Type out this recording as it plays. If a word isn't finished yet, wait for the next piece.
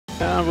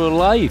And we're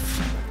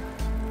live.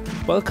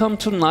 Welcome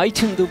to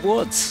Night in the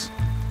Woods.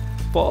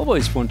 I've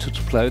always wanted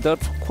to play that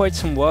for quite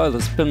some while.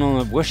 It's been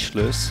on a wish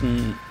list,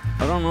 and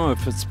I don't know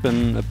if it's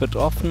been a bit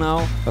off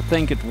now. I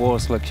think it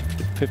was like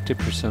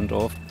 50%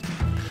 off.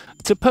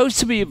 It's supposed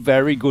to be a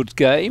very good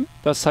game.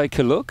 Let's take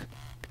a look.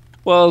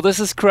 Well, this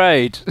is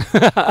great.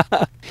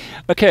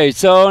 Okay,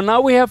 so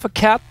now we have a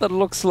cat that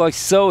looks like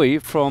Zoe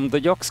from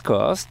the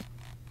Yogscast.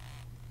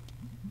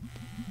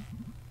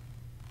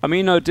 I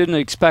mean, I didn't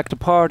expect a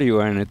party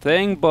or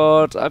anything,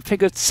 but I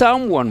figured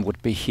someone would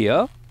be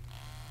here.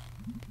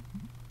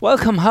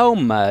 Welcome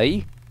home,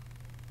 May.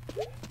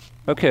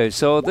 Okay,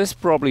 so this is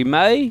probably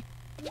May.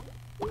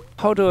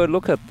 How do I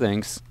look at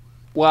things?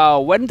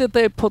 Wow, when did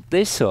they put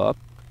this up?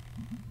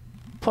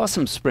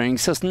 Possum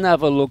Springs has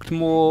never looked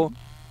more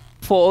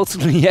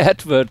falsely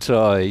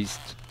advertised.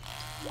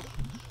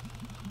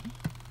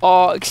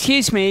 Oh,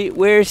 excuse me,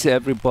 where's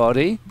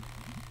everybody?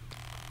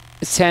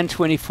 It's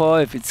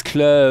 10:25, it's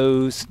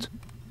closed.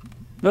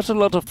 Not a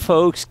lot of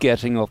folks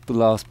getting off the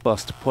last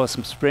bus to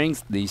Possum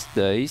Springs these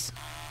days.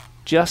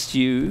 Just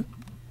you.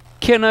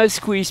 Can I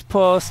squeeze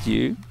past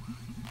you?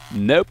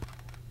 Nope.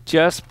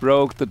 Just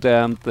broke the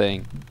damn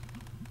thing.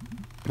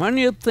 When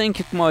you think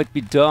it might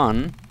be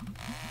done,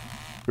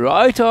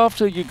 right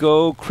after you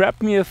go,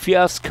 grab me a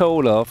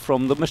Fiascola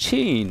from the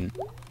machine.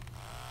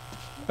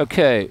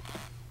 Okay.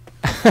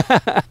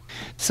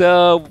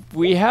 So,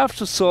 we have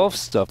to solve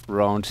stuff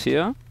around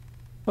here.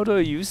 How do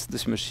I use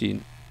this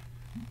machine?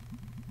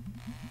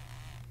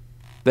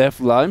 They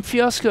have lime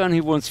fiasco and he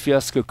wants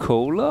fiasco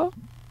cola?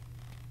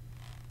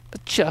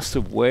 Just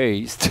a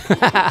waste.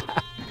 But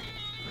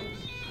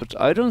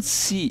I don't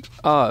see...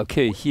 Ah,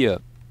 okay, here.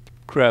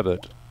 Grab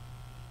it.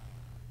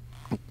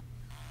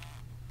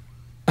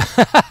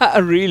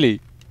 Really?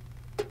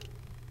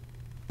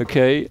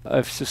 Okay, I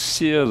have to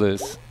seal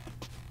this.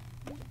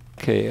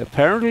 Okay,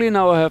 apparently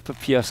now I have a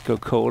fiasco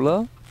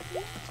cola.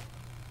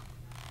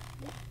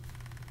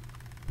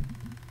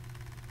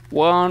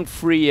 One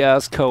free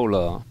ass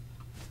cola.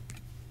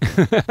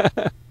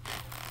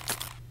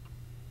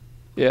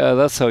 Yeah,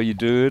 that's how you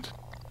do it.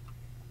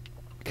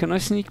 Can I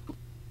sneak...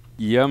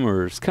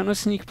 Yummers. Can I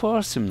sneak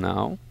past him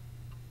now?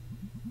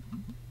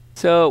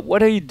 So,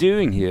 what are you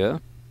doing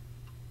here?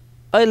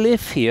 I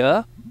live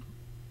here.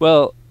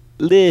 Well,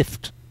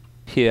 lived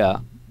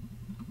here.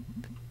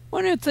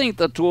 When do you think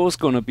that door's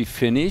gonna be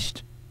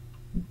finished?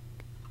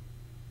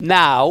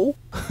 Now?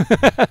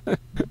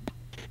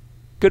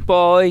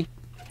 Goodbye.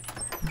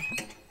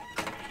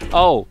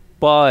 Oh,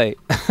 bye.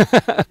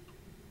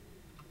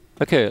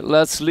 Okay,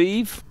 let's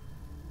leave.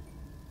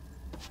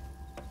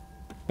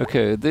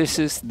 Okay, this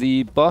is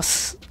the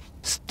bus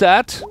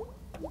stat.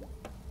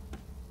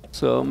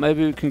 So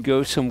maybe we can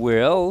go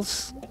somewhere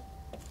else.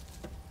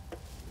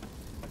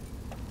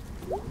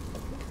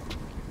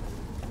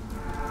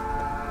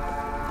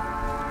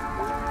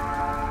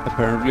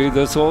 Apparently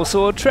there's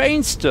also a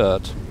train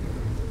stat.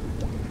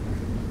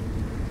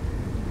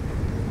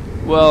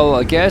 Well,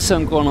 I guess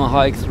I'm gonna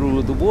hike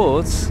through the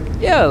woods.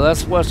 Yeah,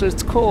 that's what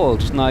it's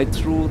called. Night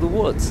through the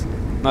woods.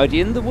 Night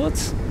in the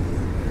woods?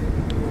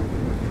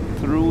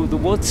 Through the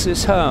woods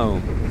is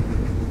home.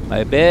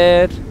 My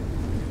bed.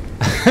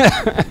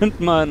 And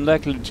my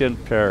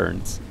negligent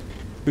parents.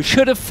 Who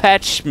should have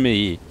fetched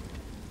me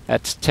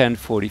at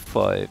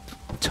 10:45.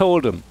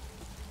 Told them.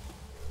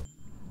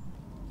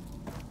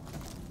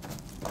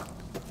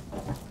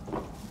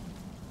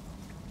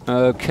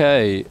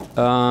 Okay,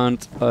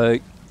 and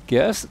I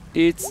guess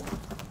it's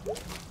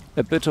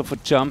a bit of a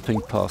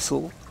jumping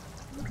puzzle.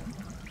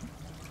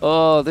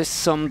 Oh, this is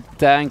some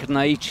dank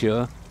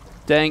nature.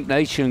 Dank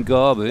nature and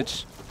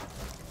garbage.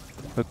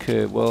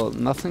 Okay, well,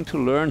 nothing to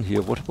learn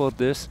here. What about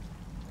this?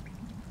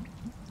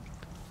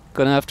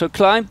 Gonna have to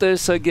climb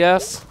this, I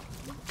guess.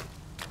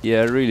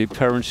 Yeah, really,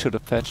 parents should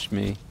have fetched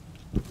me.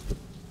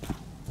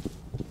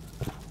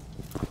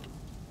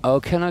 Oh,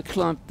 can I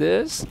climb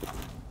this?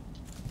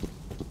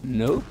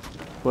 Nope.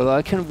 Well,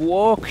 I can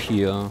walk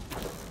here.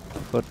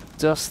 But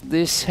does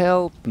this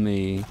help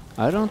me?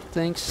 I don't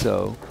think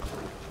so.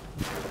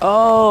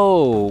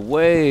 Oh,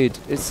 wait.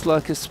 It's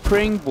like a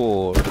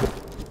springboard.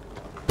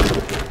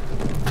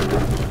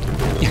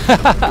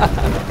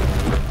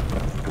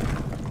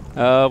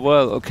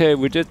 Well, okay,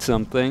 we did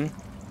something.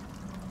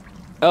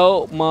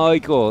 Oh my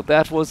god,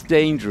 that was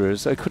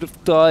dangerous. I could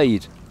have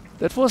died.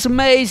 That was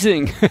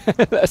amazing.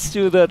 Let's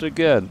do that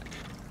again.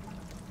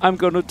 I'm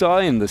gonna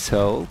die in this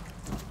hole.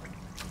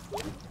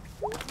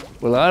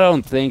 Well, I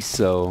don't think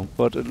so,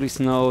 but at least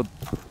now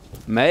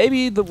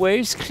maybe the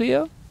way's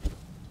clear?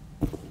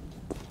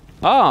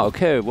 Ah,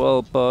 okay,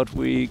 well, but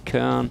we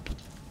can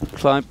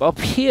climb up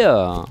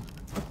here.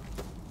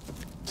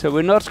 So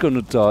we're not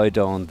gonna die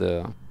down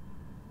there.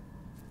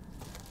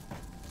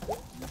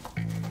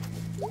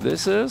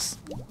 This is...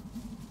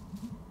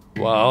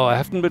 Wow, I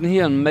haven't been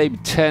here in maybe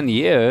 10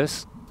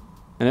 years.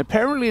 And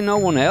apparently no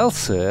one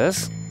else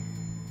has.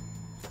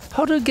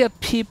 How do I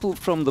get people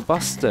from the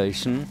bus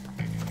station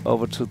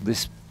over to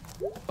this?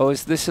 Oh,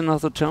 is this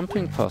another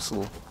jumping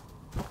puzzle?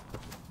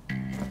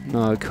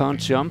 No, I can't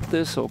jump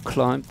this or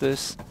climb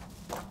this.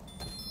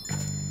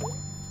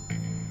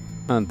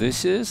 And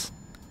this is?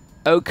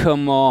 Oh,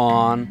 come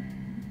on.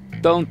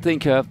 Don't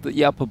think I have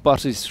the upper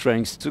body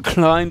strength to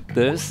climb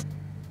this.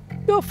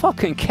 You're a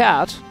fucking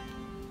cat.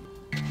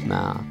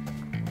 Nah.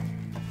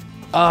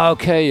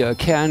 Okay, I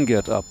can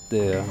get up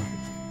there.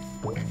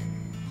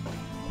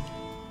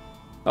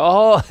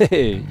 Oh,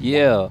 hey,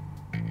 yeah.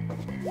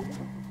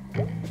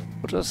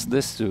 What does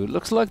this do? It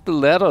looks like the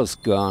ladder's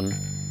gone.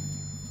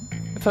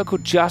 If I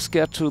could just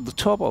get to the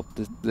top of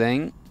this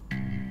thing,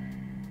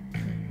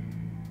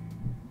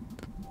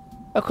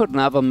 I could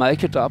never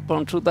make it up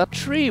onto that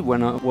tree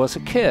when I was a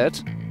kid.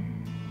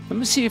 Let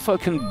me see if I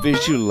can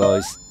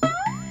visualize.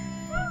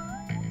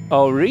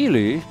 Oh,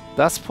 really?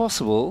 That's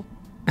possible?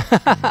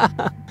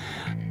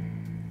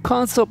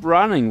 Can't stop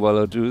running while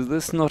I do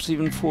this, not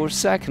even for a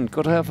second.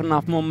 Gotta have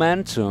enough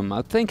momentum.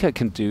 I think I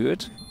can do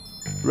it.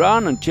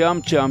 Run and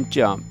jump, jump,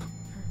 jump.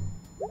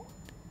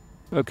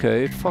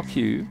 Okay, fuck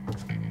you.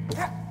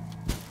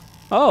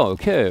 Oh,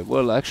 okay.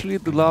 Well, actually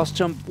the last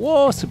jump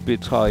was a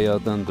bit higher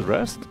than the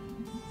rest.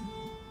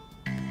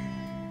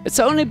 It's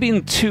only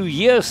been 2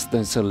 years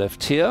since I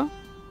left here.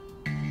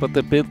 But they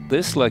built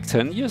this like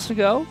 10 years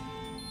ago.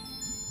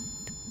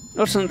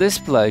 Not on this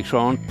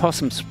playground,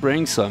 Possum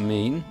Springs I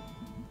mean.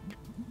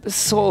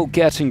 This is all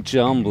getting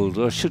jumbled,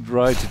 I should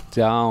write it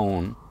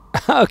down.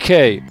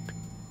 Okay.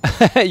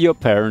 Your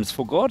parents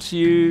forgot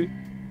you.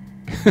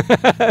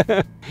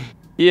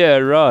 Yeah,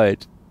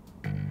 right.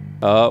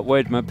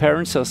 Wait, my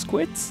parents are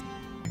squids?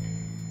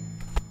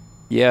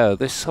 Yeah,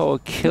 they saw a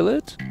kill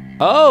it?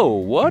 Oh,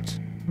 what?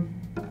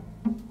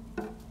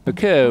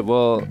 Okay,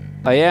 well,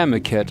 I am a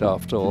cat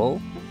after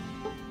all.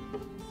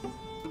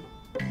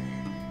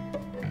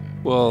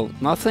 Well,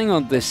 nothing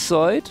on this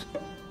side.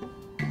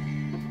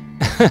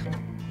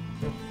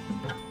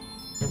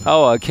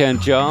 Oh, I can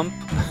jump.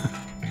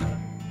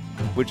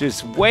 Which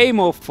is way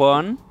more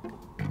fun.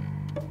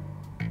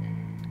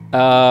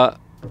 And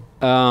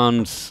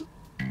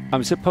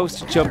I'm supposed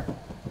to jump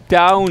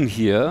down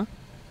here.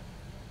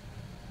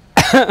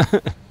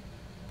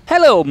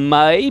 Hello,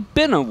 May.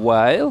 Been a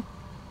while.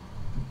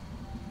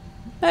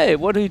 Hey,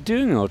 what are you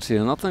doing out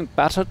here? Nothing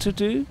better to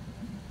do?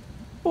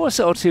 I was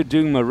out here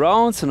doing my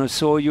rounds and I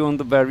saw you on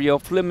the very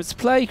off-limits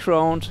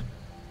playground.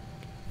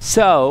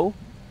 So,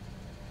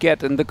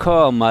 get in the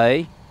car,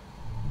 May.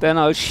 Then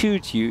I'll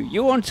shoot you.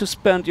 You want to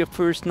spend your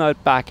first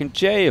night back in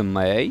jail,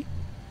 May?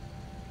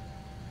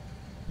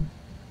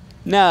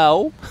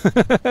 No.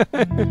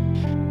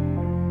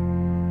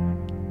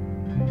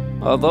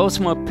 Are those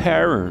my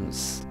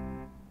parents?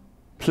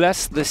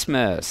 Bless this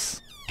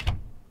mess.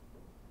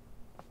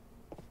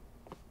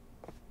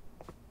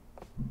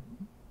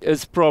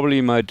 It's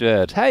probably my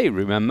dad. Hey,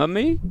 remember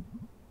me?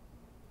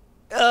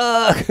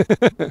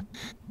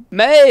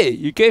 May,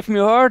 you gave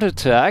me a heart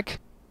attack.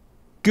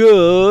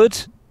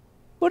 Good.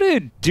 What are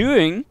you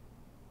doing?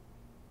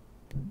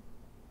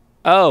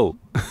 Oh.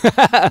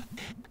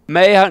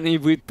 May, honey,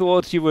 we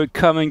thought you were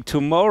coming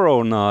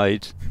tomorrow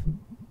night.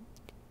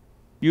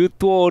 You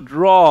thought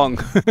wrong.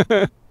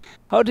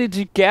 How did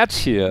you get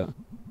here?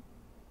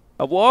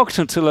 I walked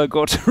until I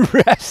got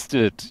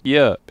arrested.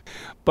 Yeah.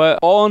 By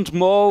Aunt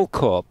Mall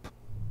Cop.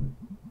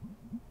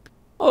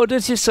 Oh,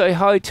 did you say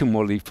hi to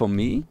Molly for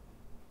me?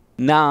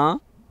 Nah.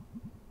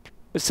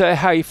 Say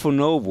hi for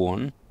no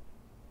one.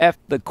 F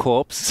the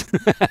cops.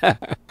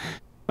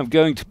 I'm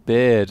going to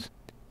bed.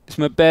 Is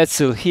my bed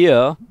still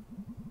here?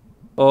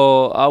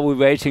 Or are we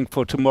waiting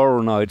for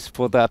tomorrow night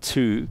for that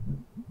too?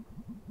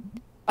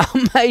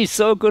 Oh, May,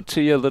 so good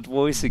to hear that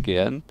voice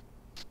again.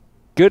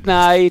 Good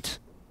night.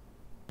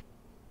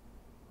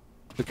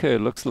 Okay,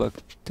 looks like...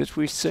 Did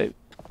we say...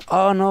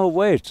 Oh, no,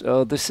 wait.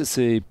 This is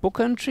a book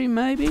entry,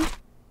 maybe?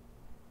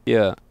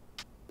 Yeah.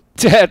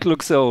 Dad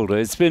looks older.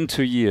 It's been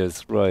 2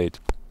 years, right.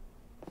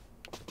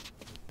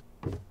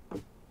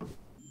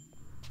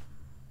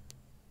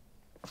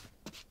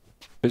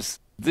 Is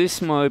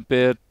this my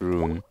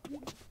bedroom?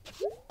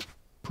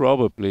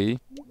 Probably.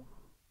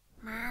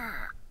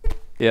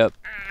 Yep.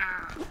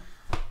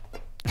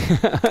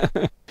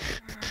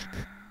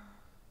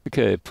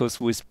 Okay, Puss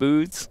with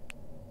Boots.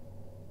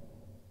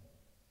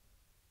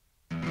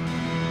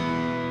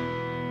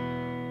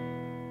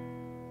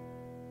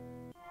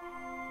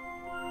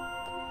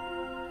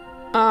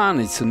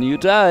 And it's a new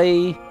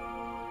day.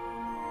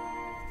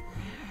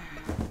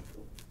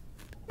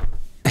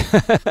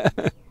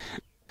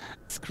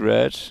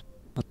 Scratch.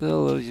 What the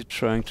hell are you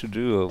trying to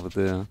do over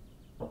there?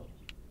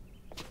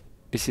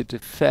 Is it a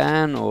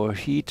fan or a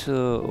heater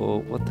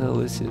or what the hell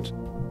is it?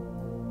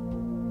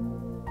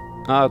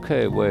 Ah,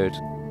 okay, wait.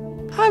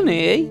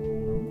 Honey?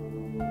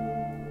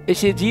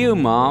 Is it you,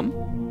 Mom?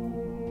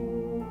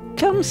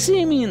 Come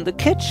see me in the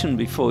kitchen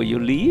before you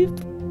leave.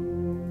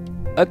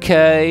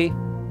 Okay.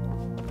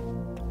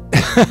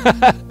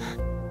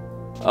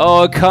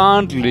 Oh, I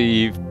can't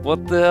leave.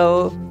 What the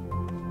hell?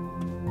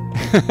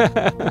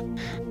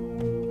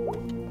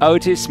 Oh,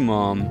 it is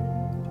Mom.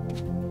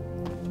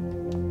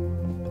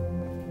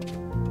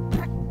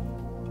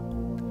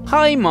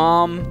 Hi,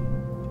 Mom.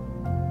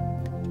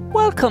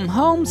 Welcome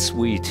home,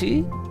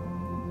 sweetie.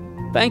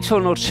 Thanks for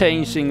not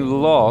changing the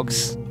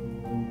locks.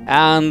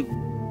 And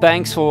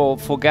thanks for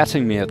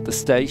getting me at the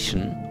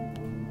station.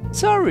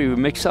 Sorry we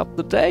mixed up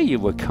the day you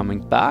were coming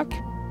back.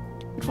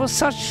 It was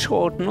such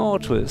short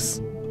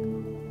notice.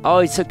 Oh,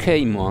 it's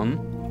okay, Mom.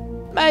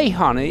 Hey,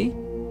 honey.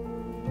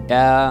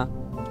 Yeah.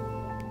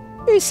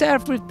 Is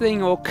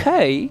everything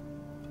okay?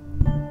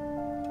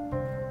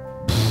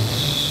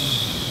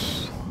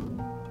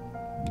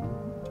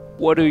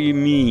 What do you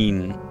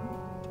mean?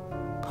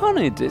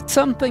 Honey, did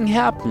something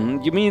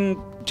happen? You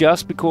mean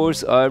just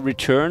because I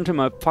returned to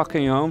my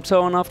fucking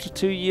hometown after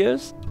 2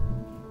 years?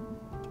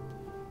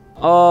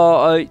 Oh,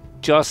 I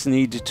just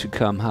needed to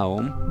come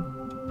home.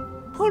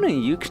 Honey,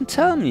 you can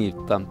tell me if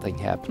something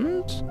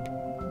happened.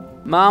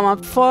 Mom,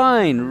 I'm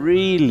fine,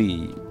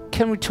 really.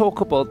 Can we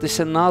talk about this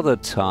another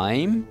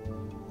time?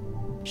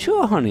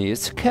 Sure, honey,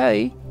 it's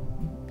okay.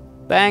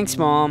 Thanks,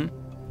 Mom.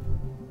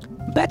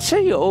 Bet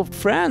your old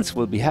friends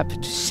will be happy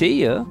to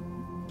see you.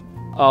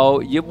 Oh,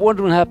 you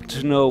wouldn't happen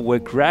to know where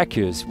Greg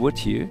is,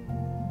 would you?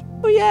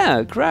 Oh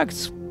yeah,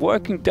 Greg's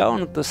working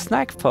down at the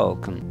Snack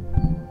Falcon.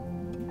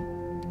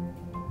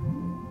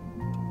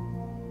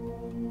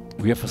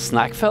 We have a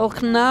Snack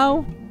Falcon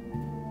now?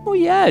 Oh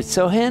yeah, it's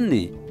so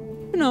handy.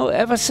 You know,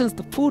 ever since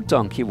the food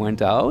donkey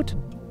went out.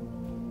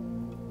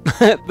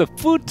 The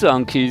food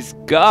donkey's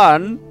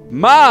gone?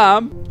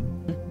 Mom!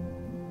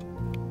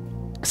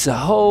 It's a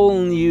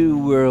whole new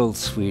world,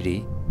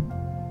 sweetie.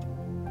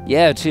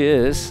 Yeah, it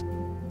is.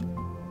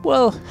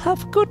 Well,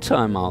 have a good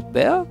time out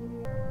there.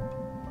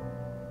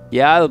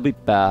 Yeah, I'll be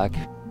back.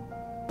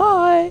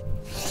 Bye!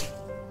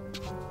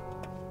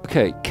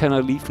 Okay, can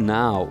I leave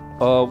now?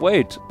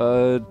 Wait,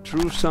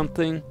 drew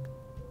something?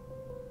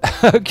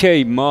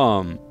 Okay,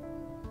 Mom.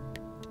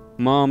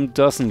 Mom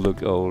doesn't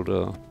look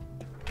older.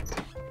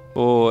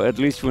 Or at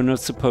least we're not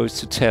supposed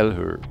to tell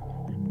her.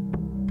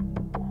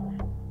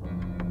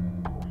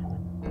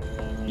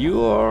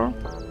 You are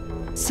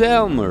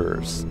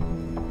Selmers.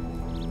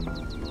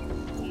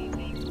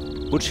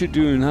 What you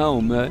doing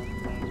home, eh?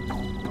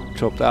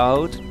 Dropped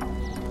out?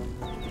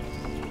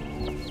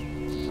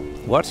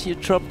 What? You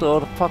dropped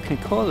out of fucking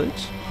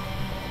college?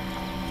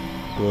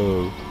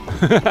 Whoa.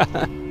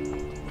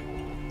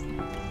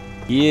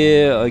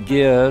 Yeah, I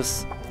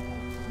guess.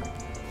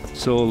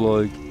 So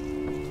like,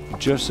 you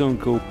just don't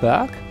go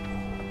back?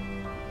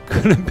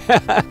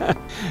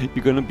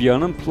 You're gonna be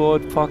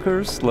unemployed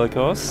fuckers like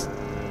us?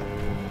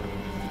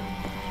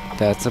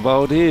 That's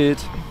about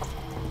it.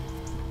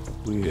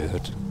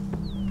 Weird.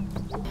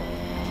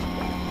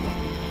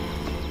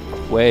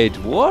 Wait,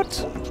 what?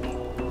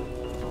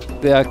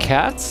 There are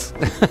cats?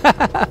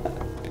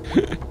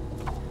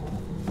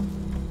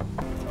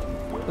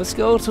 Let's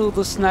go to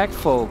the Snack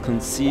Falcon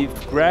and see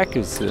if Greg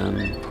is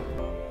in.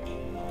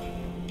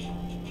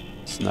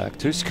 Snack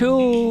to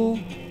school!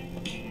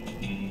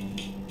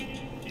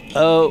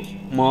 Oh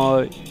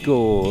my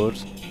god.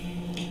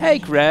 Hey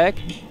Greg!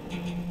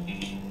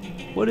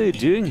 What are you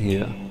doing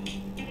here?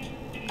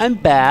 I'm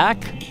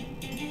back!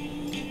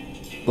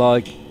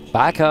 Like,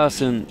 back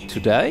as in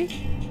today?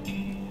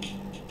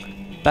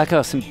 Back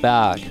as in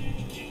back.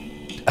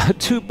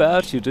 Too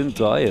bad you didn't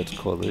die at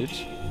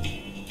college.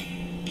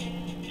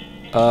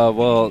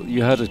 Well,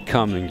 you had it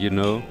coming, you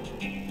know.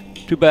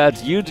 Too bad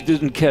you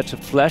didn't catch a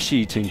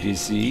flesh-eating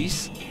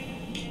disease.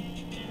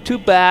 Too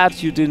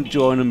bad you didn't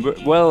join a...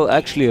 Well,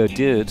 actually I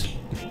did.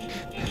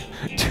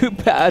 Too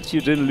bad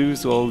you didn't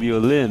lose all your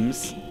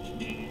limbs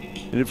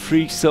in a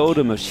freak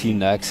soda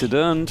machine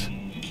accident.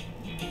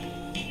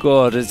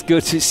 God, it's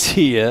good to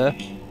see you.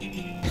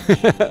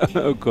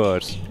 Oh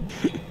god.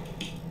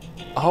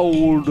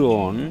 Hold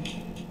on.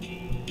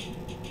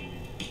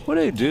 What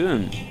are you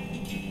doing?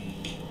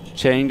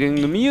 Changing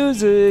the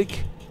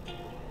music.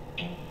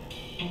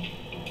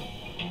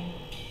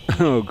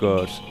 Oh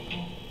god.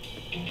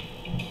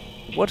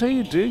 What are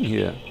you doing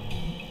here?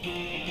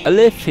 I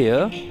live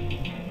here.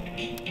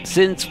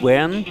 Since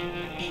when?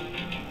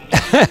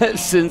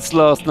 Since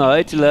last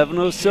night, 11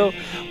 or so.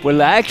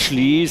 Well,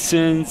 actually,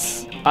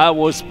 since I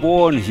was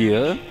born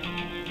here.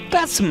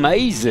 That's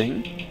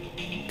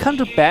amazing. Come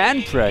to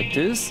band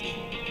practice.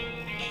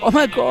 Oh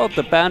my god,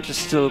 the band is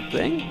still a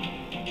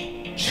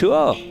thing?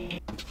 Sure.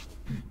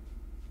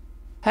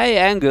 Hey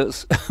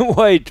Angus.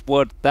 Wait,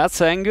 what? That's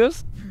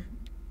Angus?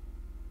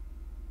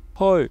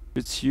 Hi,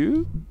 it's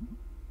you?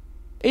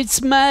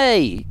 It's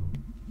May!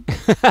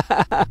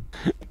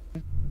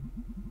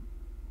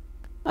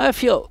 I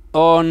feel...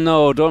 Oh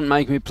no, don't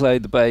make me play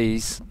the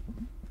bass.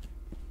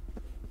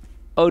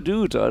 Oh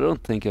dude, I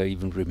don't think I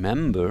even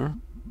remember.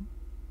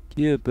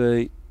 Yeah,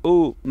 babe.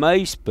 Oh,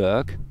 May's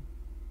back.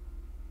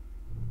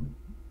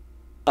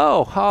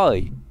 Oh,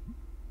 hi.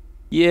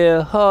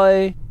 Yeah,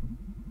 hi.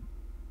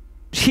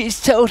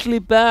 She's totally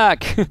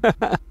back.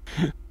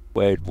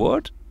 Wait,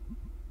 what?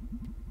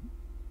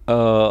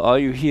 Are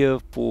you here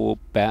for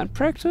band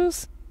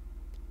practice?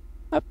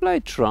 I play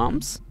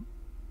drums.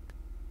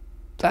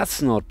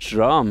 That's not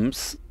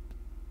drums.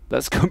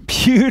 That's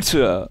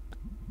computer.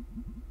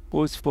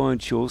 Always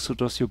find she also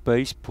does your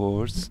bass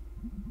parts.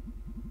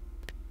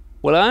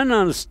 Well, I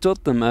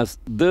understood them as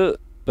the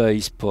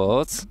bass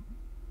parts.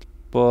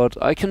 but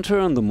I can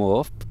turn them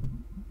off.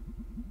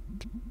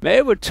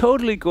 Maybe we're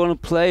totally gonna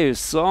play a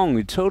song.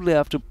 We totally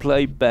have to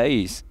play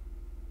bass.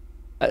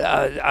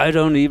 I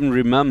don't even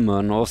remember,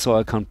 and also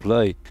I can't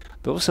play.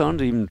 Those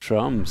aren't even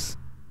drums.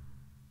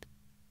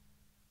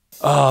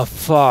 Oh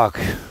fuck,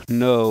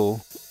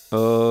 no.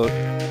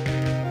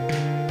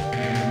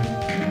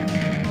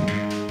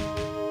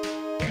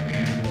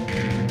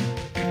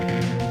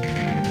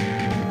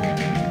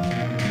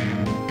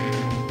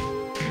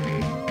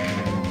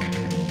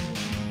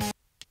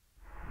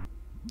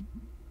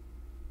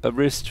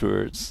 Wrist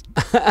hurts.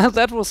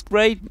 That was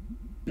great.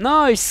 No,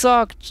 I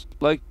sucked.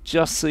 Like,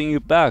 just singing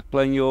it back,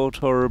 playing your old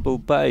horrible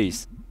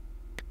bass.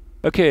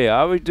 Okay,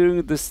 are we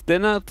doing this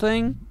dinner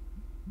thing?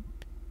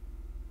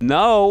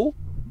 No.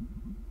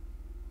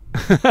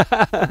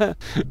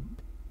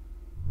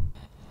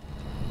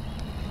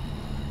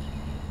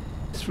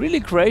 It's really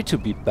great to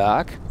be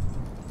back.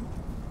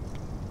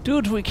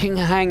 Dude, we can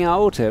hang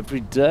out every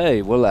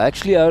day. Well,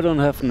 actually, I don't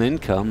have an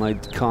income. I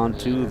can't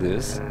do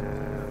this.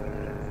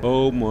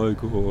 Oh my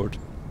god.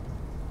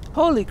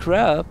 Holy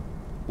crap.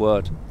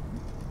 What?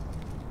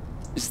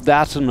 Is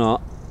that a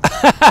nom?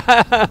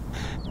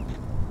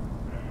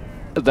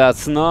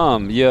 That's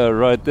nom. Yeah,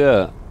 right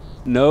there.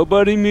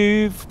 Nobody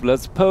move.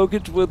 Let's poke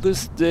it with the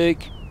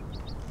stick.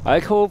 I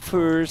call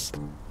first.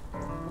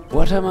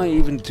 What am I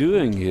even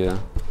doing here?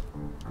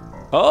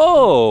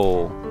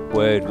 Oh!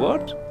 Wait,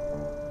 what?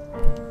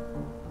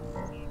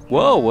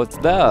 Whoa, what's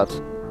that?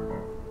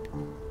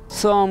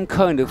 Some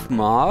kind of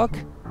mark?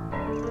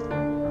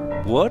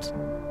 What?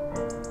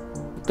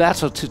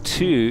 That's a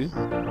tattoo.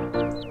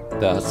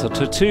 That's a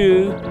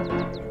tattoo.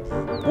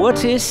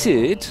 What is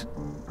it?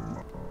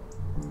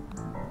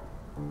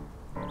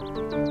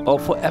 Oh,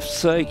 for F's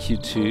sake, you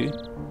two.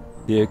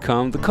 Here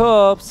come the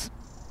cops.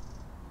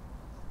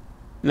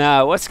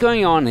 Now, what's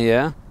going on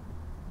here?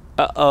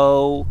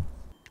 Uh-oh.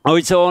 Oh,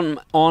 it's on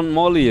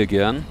Molly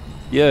again.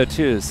 Yeah, it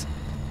is.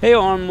 Hey,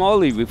 on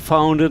Molly, we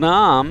found an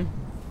arm.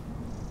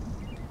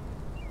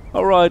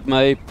 Alright,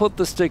 mate, put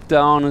the stick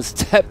down and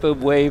step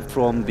away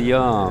from the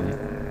arm.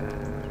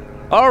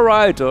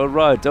 Alright,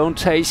 don't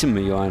tase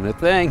me or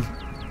anything.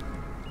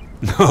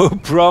 No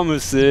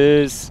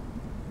promises.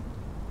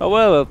 Oh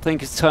well, I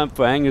think it's time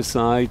for Angus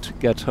and I to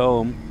get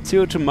home. See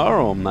you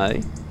tomorrow,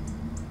 mate.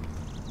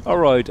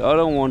 Alright, I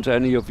don't want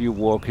any of you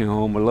walking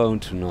home alone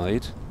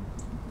tonight.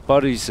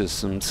 Body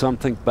system,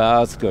 something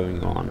bad's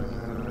going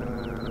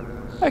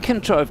on. I can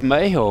drive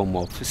May home,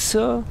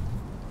 officer.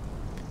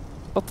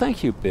 Oh,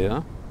 thank you,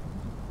 Bear.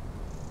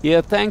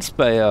 Yeah, thanks,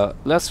 Bear.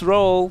 Let's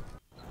roll.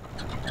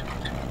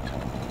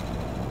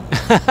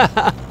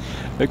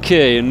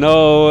 Okay,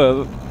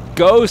 no,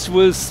 Ghost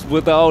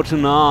without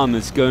an arm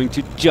is going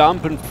to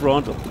jump in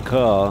front of the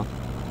car.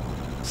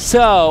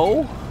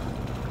 So,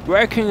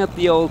 working at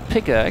the old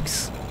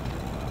pickaxe.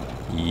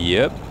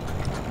 Yep.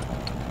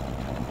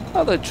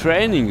 Are they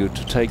training you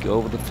to take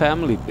over the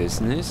family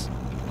business?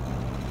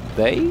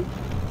 They?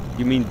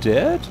 You mean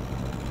Dad?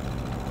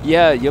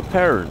 Yeah, your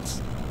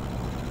parents.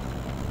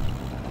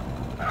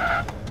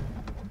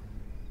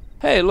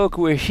 Hey, look,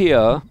 we're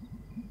here.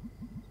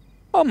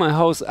 Oh, my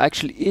house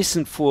actually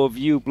isn't for a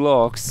few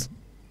blocks.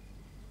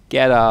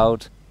 Get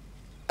out.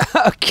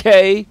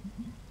 Okay.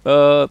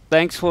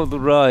 Thanks for the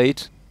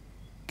ride.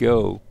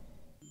 Go.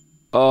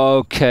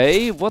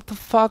 Okay, what the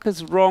fuck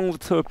is wrong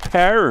with her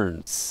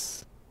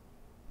parents?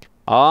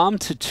 Arm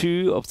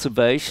tattoo,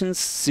 observations,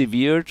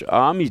 severed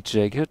army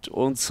jacket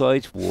on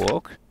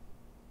sidewalk.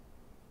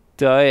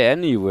 Die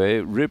anyway,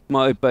 rip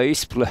my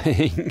bass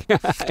playing.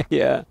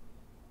 Yeah.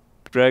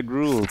 Drag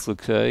rules,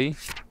 okay.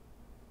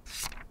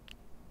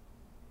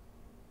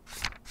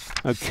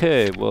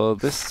 Okay, well,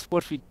 this is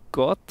what we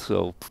got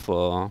so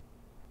far.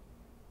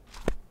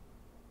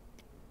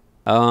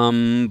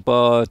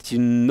 But you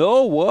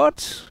know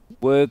what?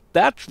 With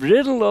that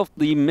riddle of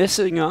the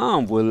missing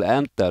arm, we'll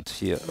end that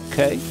here,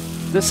 okay?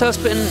 This has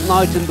been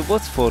Night in the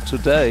Woods for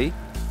today.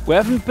 We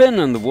haven't been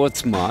in the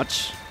woods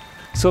much,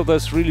 so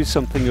there's really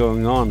something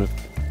going on if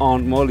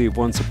Aunt Molly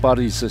wants a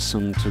buddy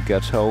system to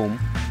get home.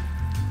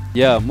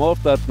 Yeah, more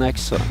of that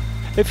next time.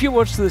 If you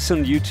watch this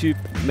on YouTube,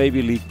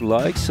 maybe leave a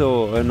like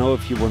so I know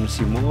if you want to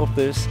see more of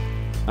this.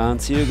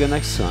 And see you again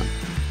next time.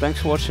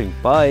 Thanks for watching.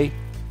 Bye.